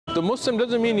The Muslim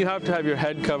doesn't mean you have to have your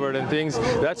head covered and things.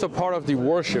 That's a part of the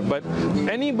worship. But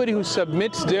anybody who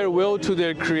submits their will to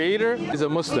their creator is a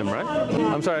Muslim, right?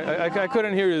 I'm sorry, I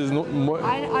couldn't hear you.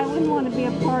 I wouldn't want to be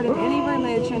a part of any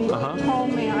religion that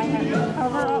told me I had to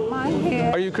cover up my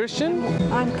head. Are you Christian?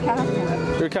 I'm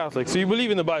Catholic. You're Catholic, so you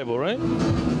believe in the Bible, right?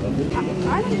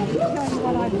 I don't have to tell you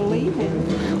what I believe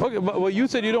in. Okay, but well, you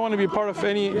said you don't want to be part of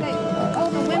any...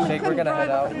 The women Sheikh, we're gonna head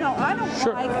out. No, I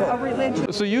don't like a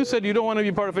religion. So you said you don't want to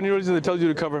be part of any religion that tells you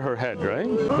to cover her head, right?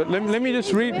 But let me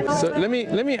just read. So let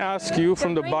me ask you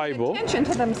from the Bible. Attention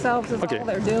to themselves is all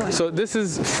they're doing. So this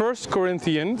is 1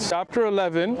 Corinthians chapter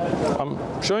 11.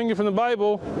 I'm showing you from the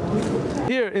Bible.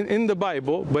 Here in the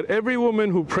Bible, but every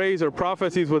woman who prays or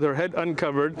prophesies with her head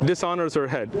uncovered dishonors her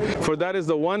head. For that is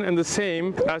the one and the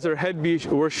same as her head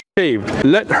were shaved.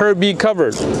 Let her be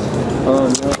covered.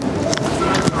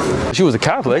 She was a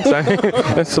Catholic. So I mean,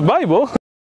 that's the Bible.